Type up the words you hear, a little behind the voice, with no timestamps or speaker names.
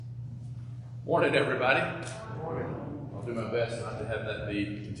Morning, everybody. Morning. I'll do my best not to have that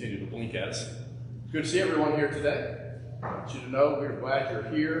bee continue to blink at us. Good to see everyone here today. I want you to know we're glad you're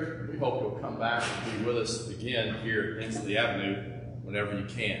here. We hope you'll come back and be with us again here at Inslee Avenue whenever you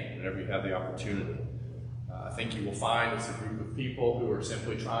can, whenever you have the opportunity. I think you will find it's a group of people who are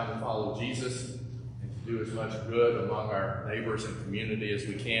simply trying to follow Jesus and to do as much good among our neighbors and community as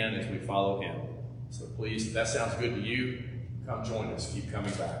we can as we follow him. So please, if that sounds good to you, come join us. Keep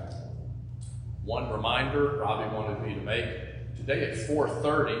coming back. One reminder Robbie wanted me to make. Today at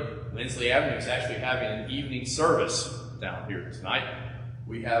 4:30, Inslee Avenue is actually having an evening service down here tonight.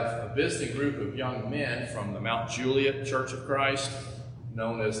 We have a visiting group of young men from the Mount Juliet Church of Christ,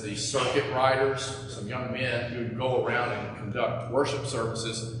 known as the Circuit Riders. Some young men who go around and conduct worship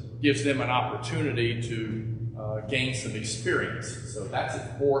services, gives them an opportunity to gain some experience. So that's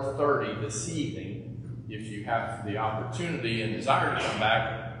at 4:30 this evening. If you have the opportunity and desire to come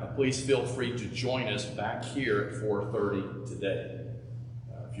back, please feel free to join us back here at 4:30 today.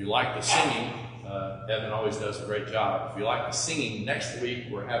 If you like the singing, Evan always does a great job. If you like the singing, next week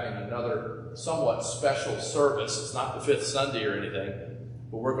we're having another somewhat special service. It's not the fifth Sunday or anything,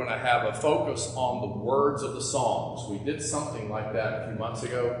 but we're going to have a focus on the words of the songs. We did something like that a few months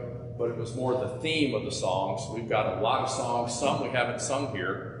ago, but it was more the theme of the songs. We've got a lot of songs. Some we haven't sung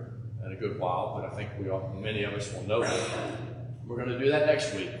here in a good while, but I think many of us will know them. We're going to do that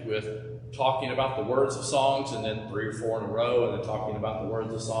next week with talking about the words of songs and then 3 or 4 in a row, and then talking about the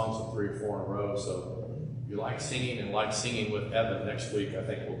words of songs and 3 or 4 in a row. So if you like singing and like singing with Evan next week, I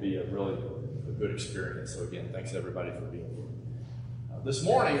think will be a good experience. So again, thanks everybody for being here. This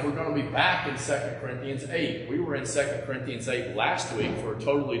morning, we're going to be back in 2 Corinthians 8. We were in 2 Corinthians 8 last week for a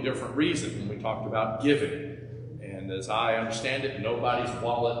totally different reason when we talked about giving. And as I understand it, nobody's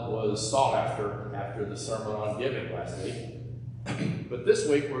wallet was sought after the sermon on giving last week. But this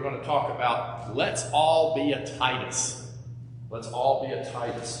week we're going to talk about let's all be a Titus. Let's all be a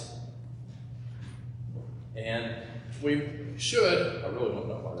Titus. And we should, I really don't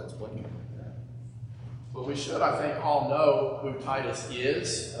know why that's blinking. But we should, I think, all know who Titus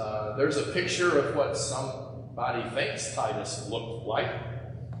is. There's a picture of what somebody thinks Titus looked like.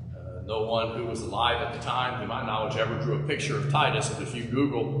 No one who was alive at the time, to my knowledge, ever drew a picture of Titus. But if you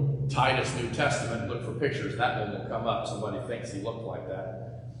Google Titus New Testament and look for pictures, that one will come up. Somebody thinks he looked like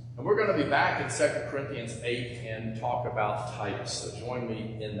that. And we're going to be back in 2 Corinthians 8 and talk about Titus. So join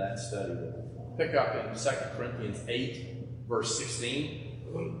me in that study. We'll pick up in 2 Corinthians 8, verse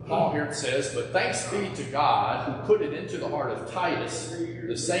 16. Paul here says, "But thanks be to God who put it into the heart of Titus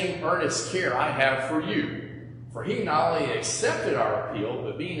the same earnest care I have for you. For he not only accepted our appeal,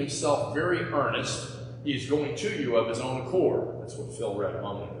 but being himself very earnest, he is going to you of his own accord." That's what Phil read a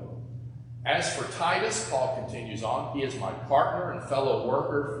moment ago. "As for Titus," Paul continues on, "he is my partner and fellow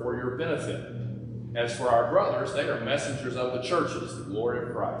worker for your benefit. As for our brothers, they are messengers of the churches, the glory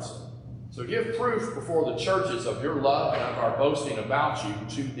of Christ. So give proof before the churches of your love and of our boasting about you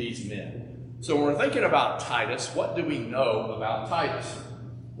to these men." So when we're thinking about Titus, what do we know about Titus?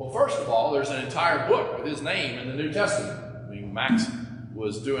 Well, first of all, there's an entire book with his name in the New Testament. I mean, Max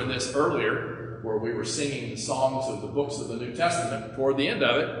was doing this earlier, where we were singing the songs of the books of the New Testament. Toward the end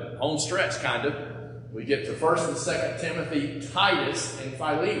of it, home stretch kind of, we get to 1 and 2 Timothy, Titus, and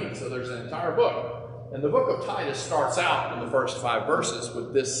Philemon. So there's an entire book. And the book of Titus starts out in the first 5 verses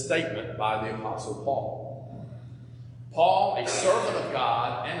with this statement by the Apostle Paul. "Paul, a servant of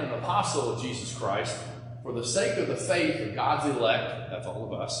God and an apostle of Jesus Christ, for the sake of the faith of God's elect," that's all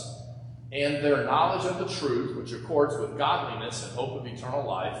of us, "and their knowledge of the truth, which accords with godliness and hope of eternal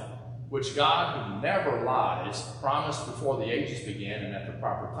life, which God, who never lies, promised before the ages began and at the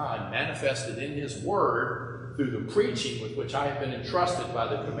proper time, manifested in his word through the preaching with which I have been entrusted by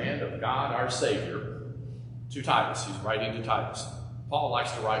the command of God our Savior, to Titus." He's writing to Titus. Paul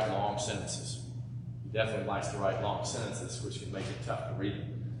likes to write long sentences. He definitely likes to write long sentences, which can make it tough to read.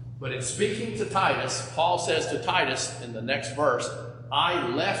 But in speaking to Titus, Paul says to Titus in the next verse, "I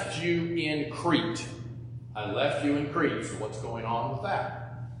left you in Crete." I left you in Crete. So what's going on with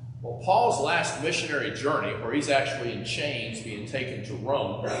that? Well, Paul's last missionary journey, where he's actually in chains being taken to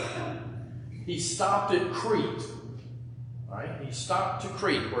Rome, he stopped at Crete. Right? He stopped to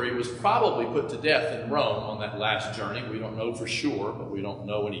Crete, where he was probably put to death in Rome on that last journey. We don't know for sure, but we don't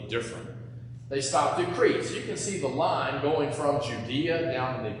know any different. They stopped at Crete. So you can see the line going from Judea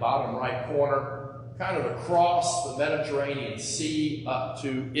down in the bottom right corner, kind of across the Mediterranean Sea up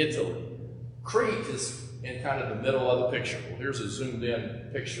to Italy. Crete is in kind of the middle of the picture. Well, here's a zoomed in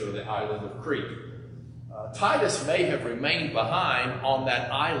picture of the island of Crete. Titus may have remained behind on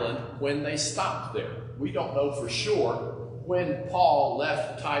that island when they stopped there. We don't know for sure when Paul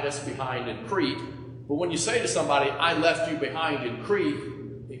left Titus behind in Crete. But when you say to somebody, I left you behind in Crete,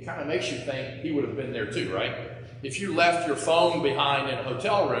 it kind of makes you think he would have been there too, right? If you left your phone behind in a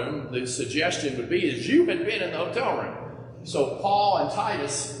hotel room, the suggestion would be is you had been in the hotel room. So Paul and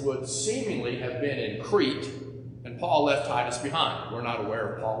Titus would seemingly have been in Crete, and Paul left Titus behind. We're not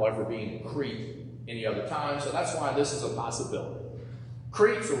aware of Paul ever being in Crete any other time, so that's why this is a possibility.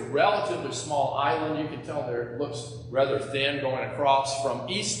 Crete's a relatively small island. You can tell there it looks rather thin going across from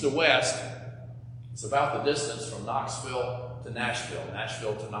east to west. It's about the distance from Knoxville to Nashville,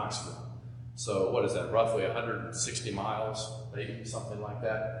 Nashville to Knoxville. So what is that, roughly 160 miles, maybe something like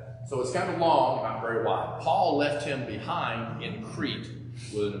that. So it's kind of long, not very wide. Paul left him behind in Crete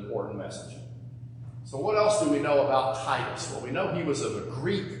with an important message. So what else do we know about Titus? Well, we know he was of a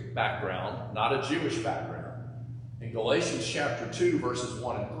Greek background, not a Jewish background. In Galatians chapter 2, verses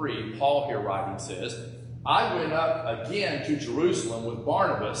 1 and 3, Paul here writing says, I went up again to Jerusalem with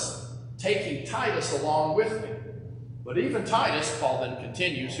Barnabas, taking Titus along with me. But even Titus, Paul then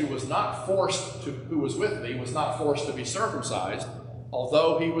continues, who was with me, was not forced to be circumcised,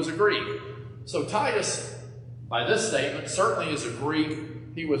 although he was a Greek. So Titus, by this statement, certainly is a Greek.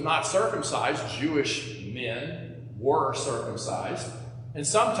 He was not circumcised. Jewish men were circumcised. And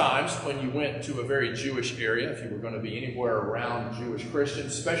sometimes when you went to a very Jewish area, if you were going to be anywhere around Jewish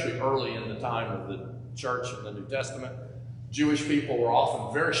Christians, especially early in the time of the church in the New Testament, Jewish people were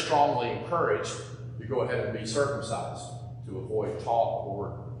often very strongly encouraged to go ahead and be circumcised to avoid talk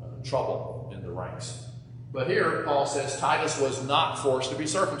or trouble in the ranks. But here, Paul says Titus was not forced to be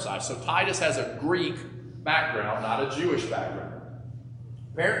circumcised. So Titus has a Greek background, not a Jewish background.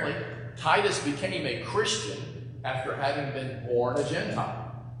 Apparently, Titus became a Christian after having been born a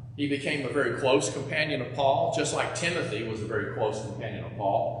Gentile. He became a very close companion of Paul, just like Timothy was a very close companion of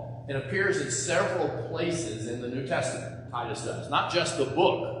Paul, and appears in several places in the New Testament. Titus does, not just the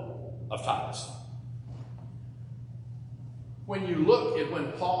book of Titus. When you look at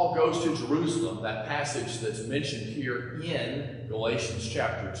when Paul goes to Jerusalem, that passage that's mentioned here in Galatians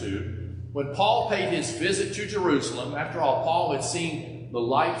chapter 2, when Paul paid his visit to Jerusalem, after all, Paul had seen the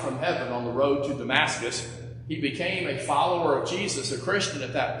light from heaven on the road to Damascus. He became a follower of Jesus, a Christian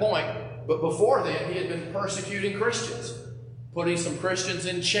at that point, but before then he had been persecuting Christians, putting some Christians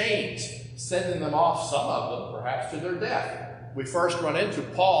in chains, sending them off, some of them perhaps to their death. We first run into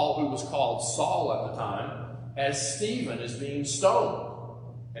Paul, who was called Saul at the time, as Stephen is being stoned.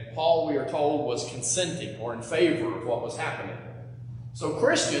 And Paul, we are told, was consenting or in favor of what was happening. So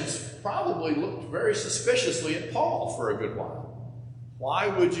Christians probably looked very suspiciously at Paul for a good while. Why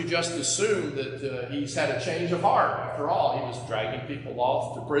would you just assume that he's had a change of heart? After all, he was dragging people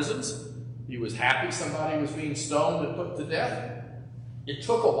off to prisons. He was happy somebody was being stoned and put to death. It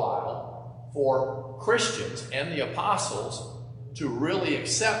took a while for Christians and the apostles to really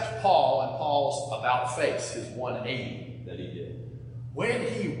accept Paul and Paul's about-face, his 180 that he did. When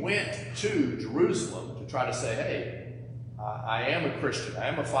he went to Jerusalem to try to say, hey, I am a Christian, I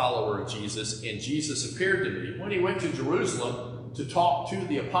am a follower of Jesus, and Jesus appeared to me. When he went to Jerusalem to talk to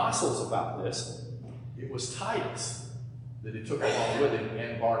the apostles about this, it was Titus that he took along with him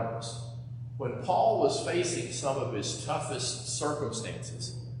and Barnabas. When Paul was facing some of his toughest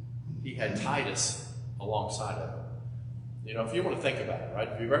circumstances, he had Titus alongside of him. You know, if you want to think about it, right?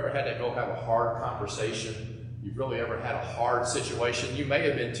 If you've ever had to go have a hard conversation, you've really ever had a hard situation, you may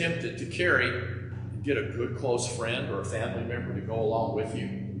have been tempted to get a good close friend or a family member to go along with you.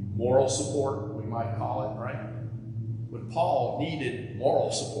 Moral support, we might call it, right? When Paul needed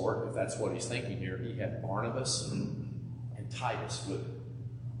moral support, if that's what he's thinking here, he had Barnabas and Titus with him.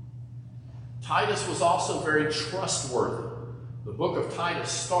 Titus was also very trustworthy. The book of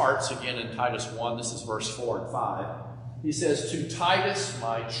Titus starts again in Titus 1. This is verse 4 and 5. He says, to Titus,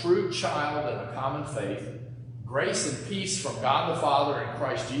 my true child in a common faith, grace and peace from God the Father and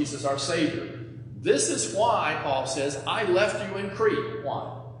Christ Jesus our Savior. This is why, Paul says, I left you in Crete.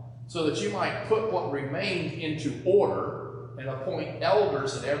 Why? So that you might put what remained into order and appoint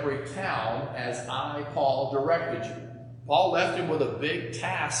elders in every town as I, Paul, directed you. Paul left him with a big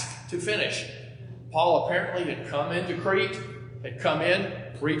task to finish. Paul apparently had come into Crete, had come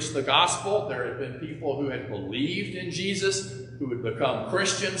in, preached the gospel. There had been people who had believed in Jesus, who had become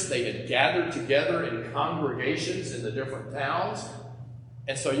Christians. They had gathered together in congregations in the different towns.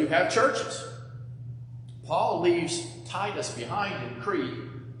 And so you have churches. Paul leaves Titus behind in Crete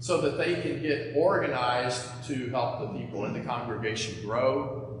so that they can get organized to help the people in the congregation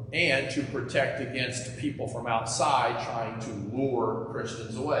grow and to protect against people from outside trying to lure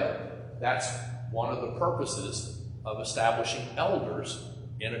Christians away. That's one of the purposes of establishing elders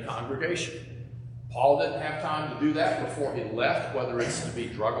in a congregation. Paul didn't have time to do that before he left, whether it's to be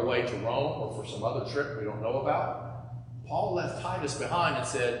drug away to Rome or for some other trip we don't know about. Paul left Titus behind and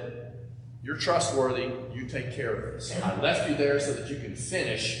said, you're trustworthy, you take care of this. I left you there so that you can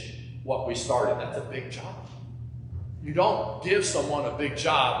finish what we started. That's a big job. You don't give someone a big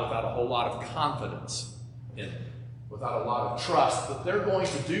job without a whole lot of confidence in it, without a lot of trust that they're going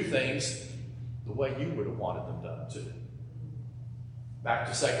to do things the way you would have wanted them done too.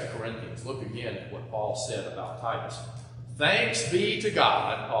 Back to 2 Corinthians. Look again at what Paul said about Titus. Thanks be to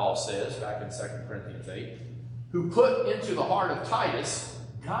God, Paul says back in 2 Corinthians 8, who put into the heart of Titus,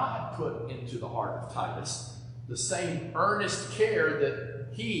 God put into the heart of Titus, the same earnest care that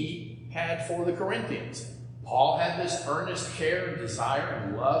he had for the Corinthians. Paul had this earnest care and desire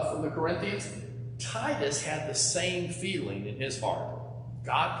and love for the Corinthians. Titus had the same feeling in his heart.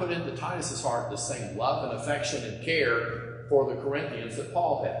 God put into Titus's heart the same love and affection and care for the Corinthians that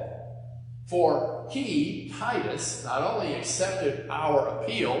Paul had. For he, Titus, not only accepted our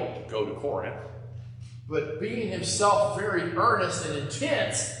appeal to go to Corinth, but being himself very earnest and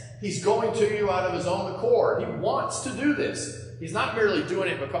intense, he's going to you out of his own accord. He wants to do this. He's not merely doing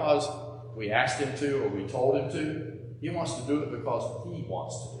it because we asked him to or we told him to. He wants to do it because he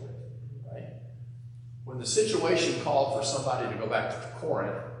wants to do it. Right? When the situation called for somebody to go back to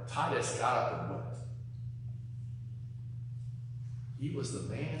Corinth, Titus got up and went. He was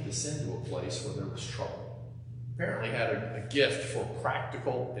the man to send to a place where there was trouble. Apparently had a gift for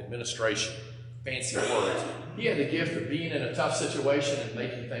practical administration. Fancy words. He had the gift of being in a tough situation and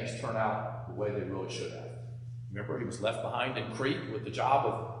making things turn out the way they really should have. Remember, he was left behind in Crete with the job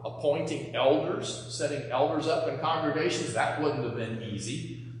of appointing elders, setting elders up in congregations. That wouldn't have been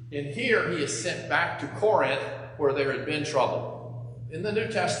easy. And here he is sent back to Corinth where there had been trouble. In the New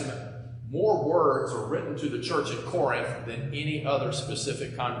Testament, more words are written to the church at Corinth than any other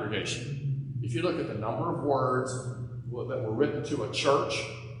specific congregation. If you look at the number of words that were written to a church,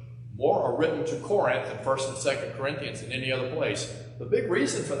 more are written to Corinth in 1 and 2 Corinthians than any other place. The big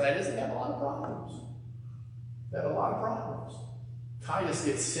reason for that is they had a lot of problems. They had a lot of problems. Titus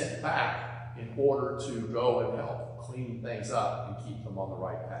gets sent back in order to go and help clean things up and keep them on the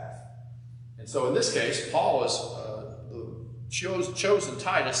right path. And so in this case, Paul is chosen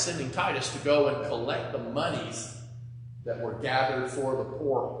Titus, sending Titus to go and collect the monies that were gathered for the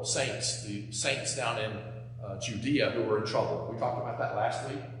poor saints, the saints down in Judea who were in trouble. We talked about that last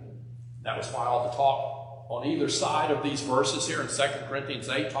week. That was why all the talk on either side of these verses here in 2 Corinthians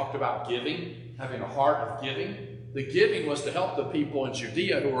 8 talked about giving, having a heart of giving. The giving was to help the people in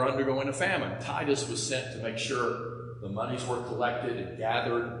Judea who were undergoing a famine. Titus was sent to make sure the monies were collected and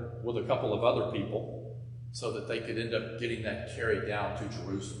gathered with a couple of other people so that they could end up getting that carried down to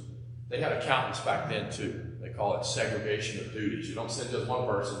Jerusalem. They had accountants back then too. They call it segregation of duties. You don't send just one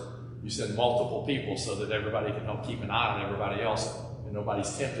person, you send multiple people so that everybody can help keep an eye on everybody else and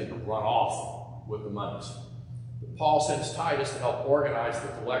nobody's tempted to run off with the monies. But Paul sends Titus to help organize the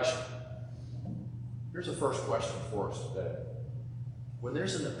collection. Here's the first question for us today. When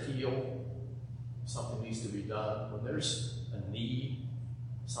there's an appeal, something needs to be done. When there's a need,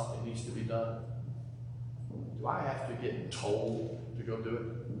 something needs to be done. Do I have to get told to go do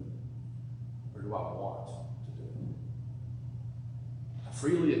it? Or do I want to do it? I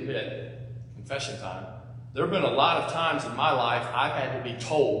freely admit, confession time, there have been a lot of times in my life I've had to be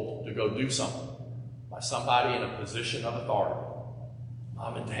told to go do something by somebody in a position of authority.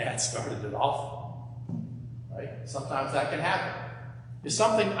 Mom and Dad started it off. Right? Sometimes that can happen. It's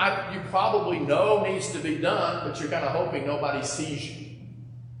something you probably know needs to be done, but you're kind of hoping nobody sees you.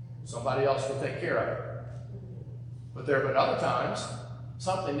 Somebody else will take care of it. But there have been other times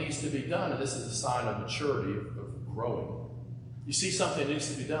something needs to be done, and this is a sign of maturity, of growing. You see something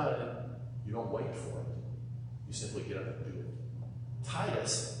needs to be done, and you don't wait for it. You simply get up and do it.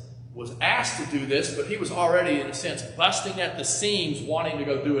 Titus was asked to do this, but he was already, in a sense, busting at the seams, wanting to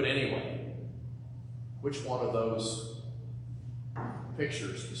go do it anyway. Which one of those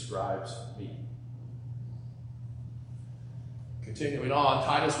pictures describes me? Continuing on,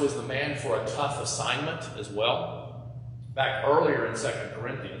 Titus was the man for a tough assignment as well. Back earlier in 2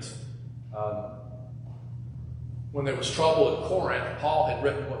 Corinthians, when there was trouble at Corinth, Paul had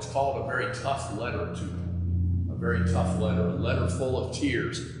written what's called a very tough letter to them. A very tough letter, a letter full of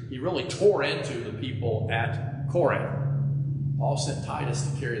tears. He really tore into the people at Corinth. Paul sent Titus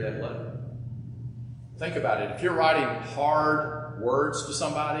to carry that letter. Think about it. If you're writing hard words to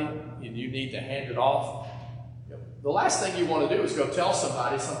somebody and you need to hand it off, the last thing you want to do is go tell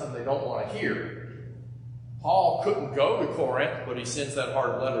somebody something they don't want to hear. Paul couldn't go to Corinth, but he sends that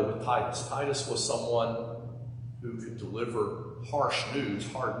hard letter with Titus. Titus was someone who could deliver harsh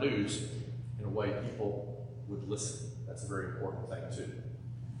news, hard news, in a way people would listen. That's a very important thing, too.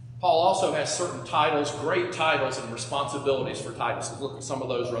 Paul also has certain titles, great titles and responsibilities for Titus. Let's look at some of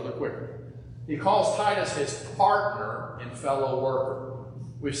those rather quickly. He calls Titus his partner and fellow worker.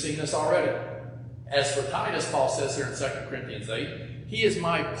 We've seen this already. As for Titus, Paul says here in 2 Corinthians 8, he is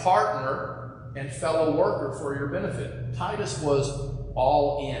my partner and fellow worker for your benefit. Titus was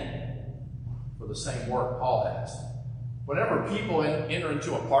all in for the same work Paul has. Whenever people enter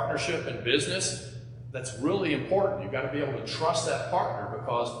into a partnership in business, that's really important. You've got to be able to trust that partner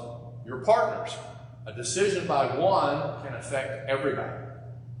because you're partners. A decision by one can affect everybody.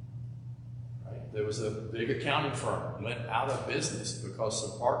 Right? There was a big accounting firm went out of business because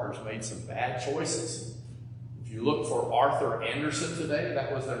some partners made some bad choices. If you look for Arthur Andersen today,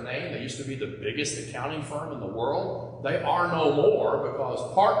 that was their name. They used to be the biggest accounting firm in the world. They are no more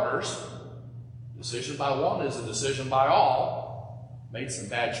because partners, decision by one is a decision by all, made some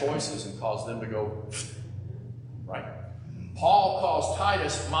bad choices and caused them to go, right? Paul calls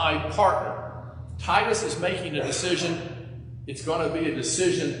Titus my partner. Titus is making a decision. It's going to be a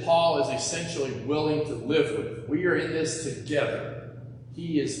decision Paul is essentially willing to live with. We are in this together.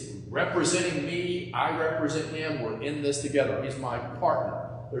 He is representing me. I represent him. We're in this together. He's my partner.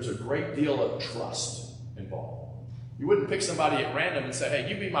 There's a great deal of trust involved. You wouldn't pick somebody at random and say, hey,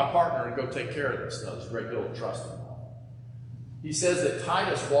 you be my partner and go take care of this. No, there's a great deal of trust involved. He says that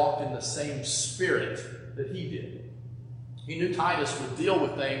Titus walked in the same spirit that he did. He knew Titus would deal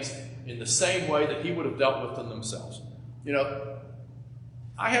with things in the same way that he would have dealt with them themselves. You know,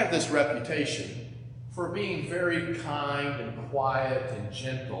 I have this reputation for being very kind and quiet and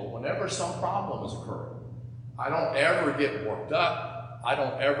gentle whenever some problem is occurring. I don't ever get worked up. I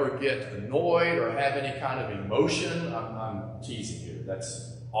don't ever get annoyed or have any kind of emotion. I'm teasing you.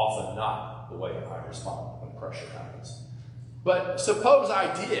 That's often not the way I respond when pressure happens. But suppose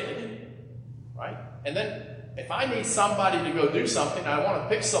I did, right? And then if I need somebody to go do something, I want to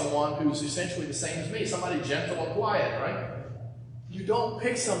pick someone who's essentially the same as me, somebody gentle and quiet, right? You don't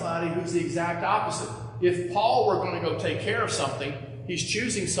pick somebody who's the exact opposite. If Paul were going to go take care of something, he's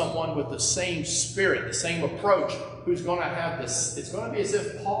choosing someone with the same spirit, the same approach, who's going to have this. It's going to be as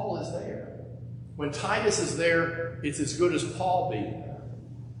if Paul is there. When Titus is there, it's as good as Paul being there.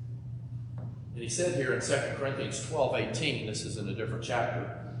 And he said here in 2 Corinthians 12:18, this is in a different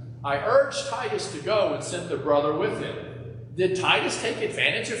chapter, I urged Titus to go and sent the brother with him. Did Titus take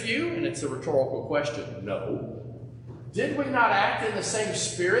advantage of you? And it's a rhetorical question. No. Did we not act in the same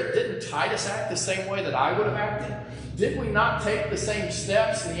spirit? Didn't Titus act the same way that I would have acted? Did we not take the same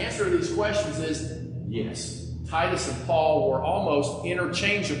steps? And the answer to these questions is yes. Titus and Paul were almost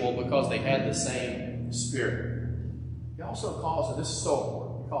interchangeable because they had the same spirit. He also calls, and this is so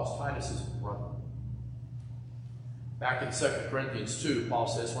important, he calls Titus his brother. Back in 2 Corinthians 2, Paul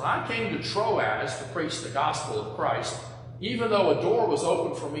says, when I came to Troas to preach the gospel of Christ, even though a door was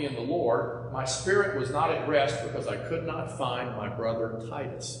open for me in the Lord, my spirit was not at rest because I could not find my brother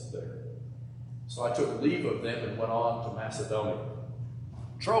Titus there. So I took leave of them and went on to Macedonia.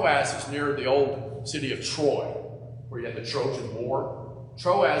 Troas is near the old city of Troy, where you had the Trojan War.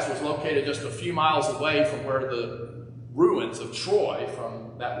 Troas was located just a few miles away from where the ruins of Troy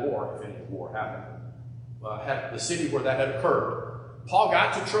from that war, if any war happened, had the city where that had occurred. Paul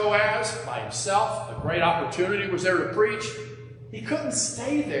got to Troas by himself. A great opportunity was there to preach. He couldn't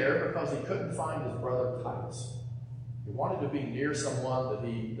stay there because he couldn't find his brother Titus. He wanted to be near someone that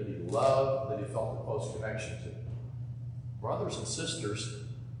he loved, that he felt a close connection to. Brothers and sisters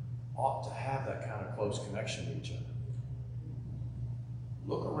ought to have that kind of close connection to each other.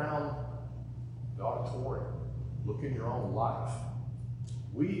 Look around the auditorium. Look in your own life.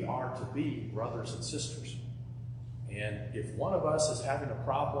 We are to be brothers and sisters. And if one of us is having a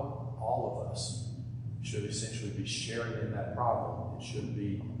problem, all of us should essentially be sharing in that problem. It should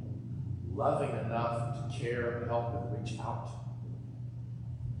be loving enough to care, help, and reach out.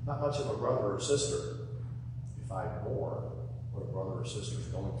 Not much of a brother or sister if I ignore what a brother or sister is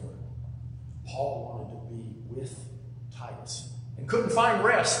going through. Paul wanted to be with Titus and couldn't find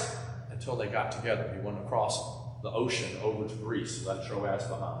rest until they got together. He went across the ocean over to Greece, left Troas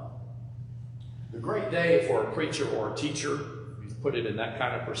behind. The great day for a preacher or a teacher, if you put it in that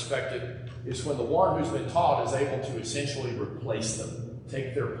kind of perspective, is when the one who's been taught is able to essentially replace them,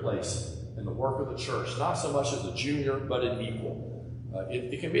 take their place in the work of the church, not so much as a junior, but an equal.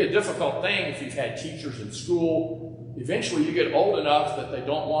 It can be a difficult thing if you've had teachers in school. Eventually you get old enough that they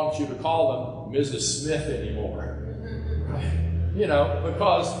don't want you to call them Mrs. Smith anymore. You know,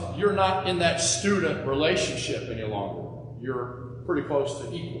 because you're not in that student relationship any longer. You're pretty close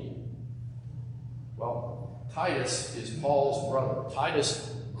to equal. Well, Titus is Paul's brother.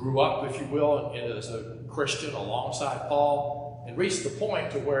 Titus grew up, if you will, as a Christian alongside Paul, and reached the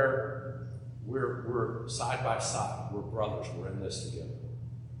point to where we're side by side. We're brothers. We're in this together.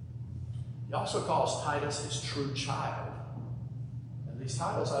 He also calls Titus his true child. And these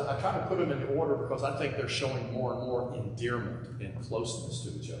titles, I try to put them in order because I think they're showing more and more endearment and closeness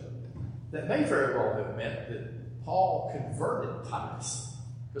to each other. That may very well have meant that Paul converted Titus.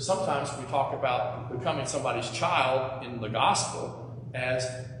 Because sometimes we talk about becoming somebody's child in the gospel as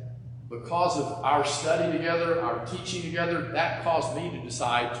because of our study together, our teaching together, that caused me to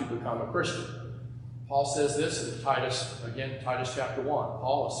decide to become a Christian. Paul says this in Titus, again, Titus chapter 1.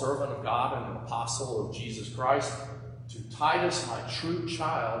 Paul, a servant of God and an apostle of Jesus Christ, to Titus, my true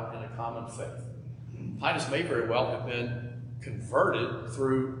child in a common faith. Titus may very well have been converted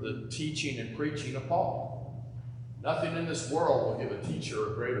through the teaching and preaching of Paul. Nothing in this world will give a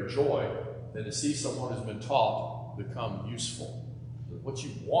teacher a greater joy than to see someone who's been taught become useful. What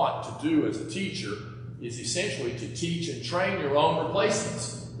you want to do as a teacher is essentially to teach and train your own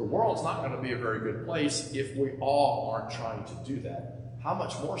replacements. The world's not going to be a very good place if we all aren't trying to do that. How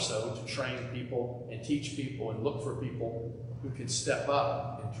much more so to train people and teach people and look for people who can step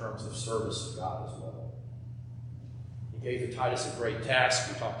up in terms of service to God as well. He gave to Titus a great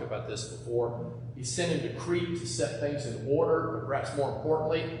task. We talked about this before. He sent him to Crete to set things in order, but perhaps more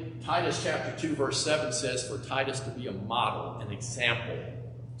importantly, Titus chapter 2, verse 7 says for Titus to be a model, an example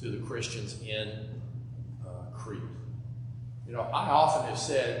to the Christians in Crete. You know, I often have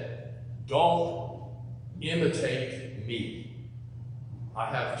said, don't imitate me. I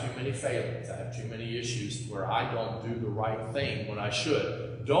have too many failings. I have too many issues where I don't do the right thing when I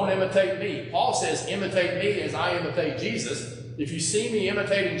should. Don't imitate me. Paul says, imitate me as I imitate Jesus. If you see me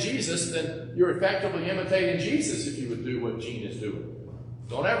imitating Jesus, then you're effectively imitating Jesus if you would do what Gene is doing.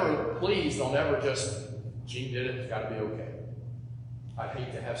 Don't ever just, Gene did it, it's got to be okay. I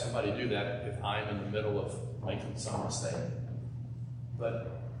hate to have somebody do that if I'm in the middle of making some mistake.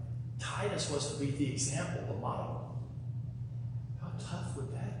 But Titus was to be the example, the model. How tough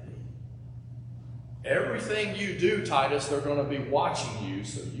would that be? Everything you do, Titus, they're going to be watching you,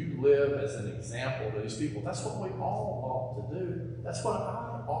 so you live as an example to these people. That's what we all ought to do. That's what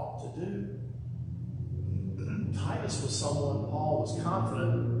I ought to do. Titus was someone Paul was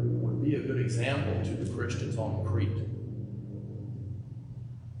confident would be a good example to the Christians on Crete.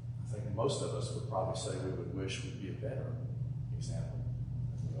 I think most of us would probably say we would wish we'd be a better example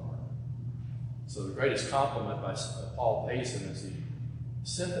than we are. So the greatest compliment by Paul pays him is he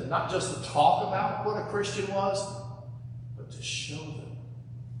sent them not just to talk about what a Christian was, but to show them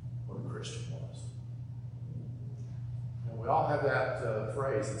what a Christian was. And we all have that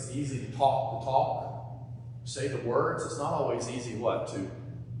phrase, it's easy to talk the talk, say the words. It's not always easy, what? To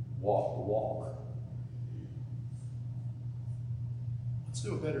walk the walk. Let's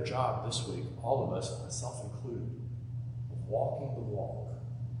do a better job this week, all of us, myself included, of walking the walk.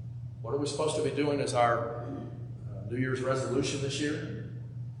 What are we supposed to be doing as our New Year's resolution this year?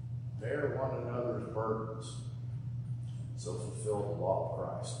 Bear one another's burdens, so fulfill the law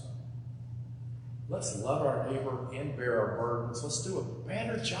of Christ. Let's love our neighbor and bear our burdens. Let's do a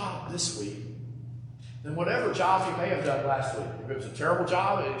better job this week than whatever job you may have done last week. If it was a terrible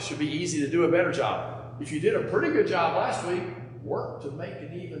job, it should be easy to do a better job. If you did a pretty good job last week, work to make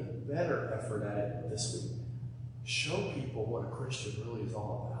an even better effort at it this week. Show people what a Christian really is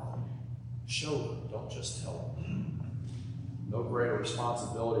all about. Show them, don't just tell them. No greater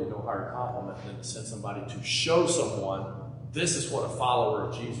responsibility, no higher compliment than to send somebody to show someone this is what a follower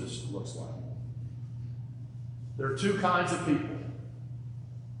of Jesus looks like. There are two kinds of people.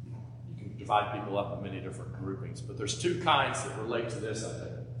 You can divide people up in many different groupings, but there's two kinds that relate to this, I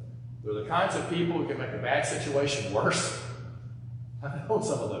think. They're the kinds of people who can make a bad situation worse. I've known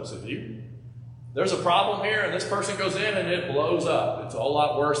some of those of you. There's a problem here, and this person goes in, and it blows up. It's a whole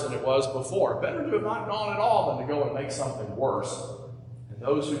lot worse than it was before. Better to have not gone at all than to go and make something worse. And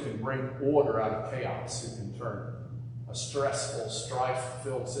those who can bring order out of chaos, who can turn a stressful,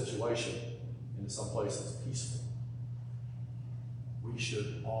 strife-filled situation into someplace that's peaceful. We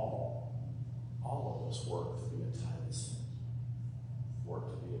should all of us work to be a Titus. Work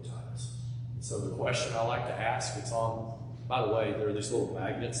to be a Titus. So the question I like to ask, it's on. By the way, there are these little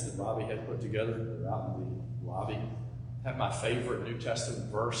magnets that Robbie had put together. They're out in the lobby. I have my favorite New Testament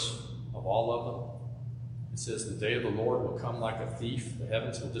verse of all of them. It says, the day of the Lord will come like a thief. The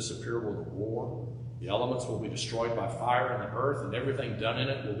heavens will disappear with a roar. The elements will be destroyed by fire, and the earth and everything done in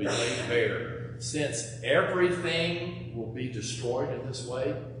it will be laid bare. Since everything will be destroyed in this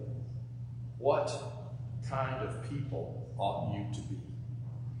way, what kind of people ought you to be?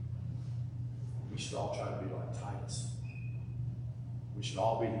 We should all try to be like Titus. We should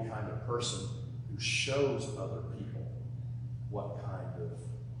all be the kind of person who shows other people what kind of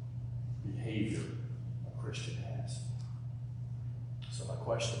behavior a Christian has. So my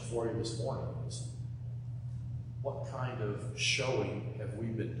question for you this morning is, what kind of showing have we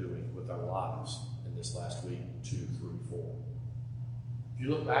been doing with our lives in this last week, 2, 3, 4? If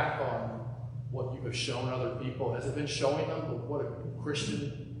you look back on what you have shown other people, has it been showing them what a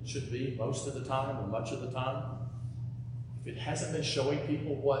Christian should be most of the time or much of the time? If it hasn't been showing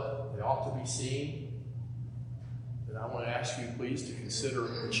people what they ought to be seeing, then I want to ask you please to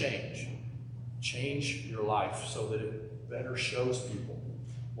consider a change. Change your life so that it better shows people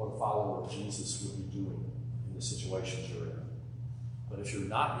what a follower of Jesus would be doing in the situations you're in. But if you're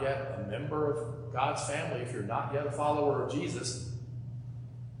not yet a member of God's family, if you're not yet a follower of Jesus,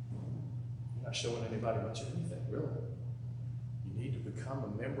 you're not showing anybody much of anything, really. You need to become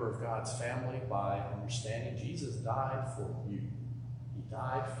a member of God's family by understanding Jesus died for you. He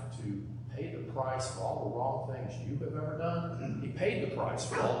died to pay the price for all the wrong things you have ever done. He paid the price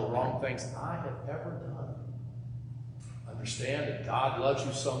for all the wrong things I have ever done. Understand that God loves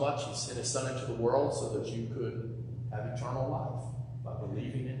you so much, He sent His Son into the world so that you could have eternal life by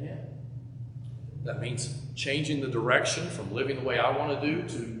believing in Him. That means changing the direction from living the way I want to do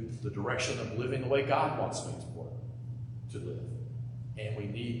to the direction of living the way God wants me to live. And we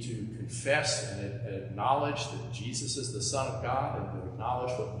need to confess and acknowledge that Jesus is the Son of God and to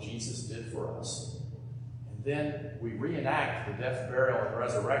acknowledge what Jesus did for us. And then we reenact the death, burial, and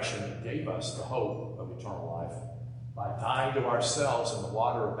resurrection that gave us the hope of eternal life by dying to ourselves in the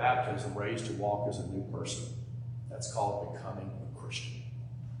water of baptism, raised to walk as a new person. That's called becoming a Christian.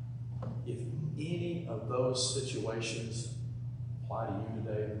 If any of those situations apply to you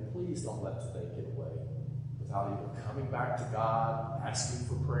today, then please don't let today get away without either coming back to God, asking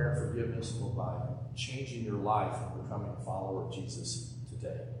for prayer and forgiveness, or by changing your life and becoming a follower of Jesus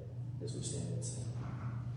today as we stand and sing.